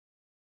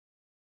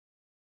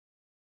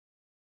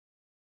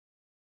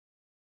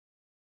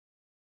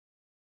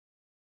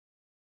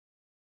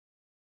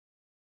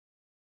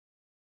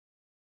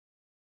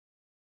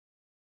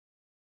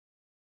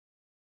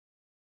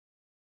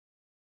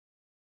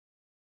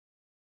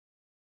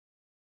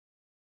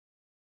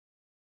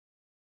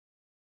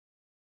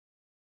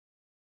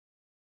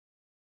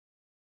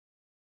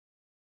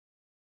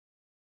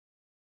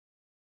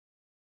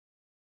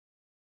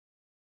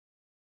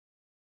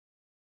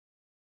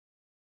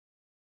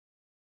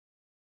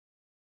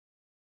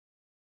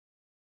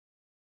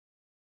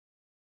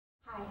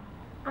Hi,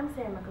 I'm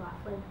Sarah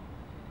McLaughlin.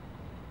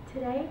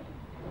 Today,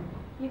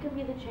 you can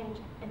be the change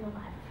in the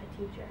life of a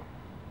teacher.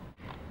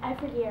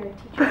 Every year,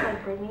 teachers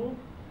like Brittany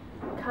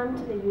come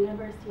to the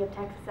University of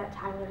Texas at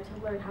Tyler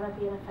to learn how to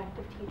be an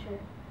effective teacher.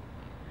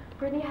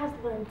 Brittany has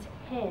learned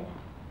 10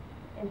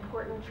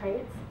 important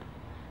traits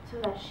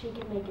so that she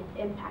can make an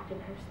impact in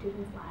her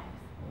students' lives.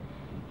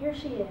 Here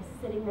she is,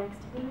 sitting next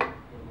to me,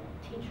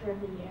 Teacher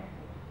of the Year.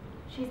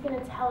 She's going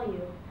to tell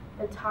you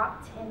the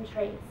top 10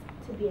 traits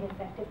to be an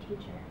effective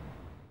teacher.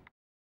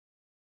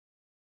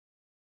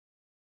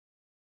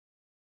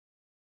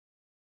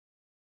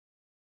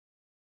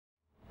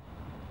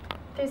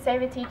 Through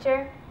Save a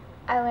Teacher,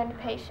 I learned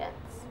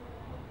patience,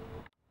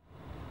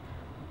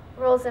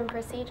 rules and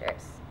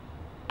procedures,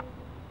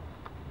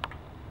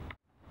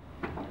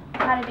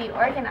 how to be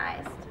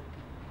organized,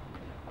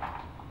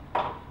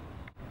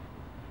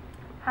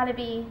 how to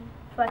be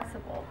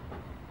flexible,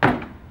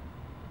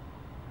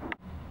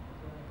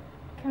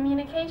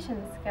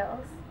 communication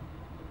skills,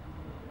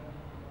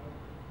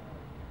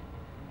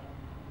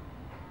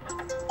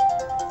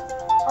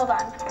 hold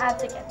on, I have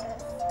to get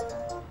this.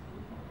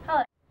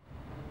 Hello.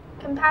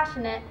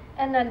 Compassionate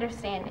and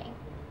understanding.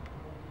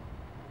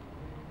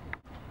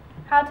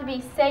 How to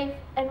be safe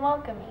and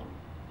welcoming.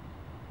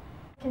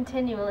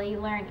 Continually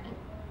learning.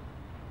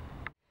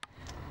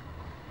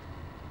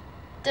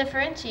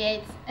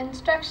 Differentiates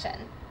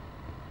instruction.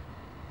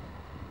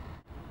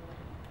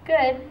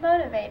 Good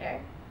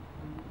motivator.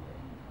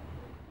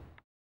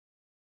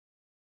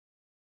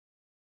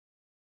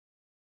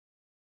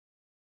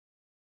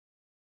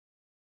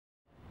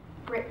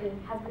 Brittany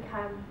has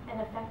become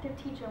an effective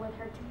teacher with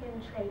her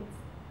 10 traits.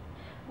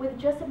 With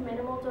just a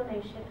minimal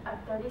donation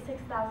of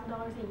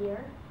 $36,000 a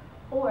year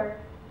or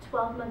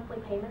 12 monthly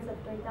payments of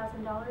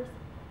 $3,000,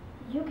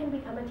 you can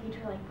become a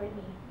teacher like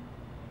Brittany.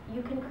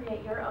 You can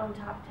create your own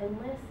top 10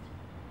 list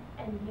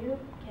and you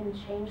can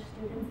change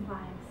students'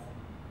 lives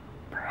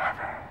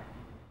forever.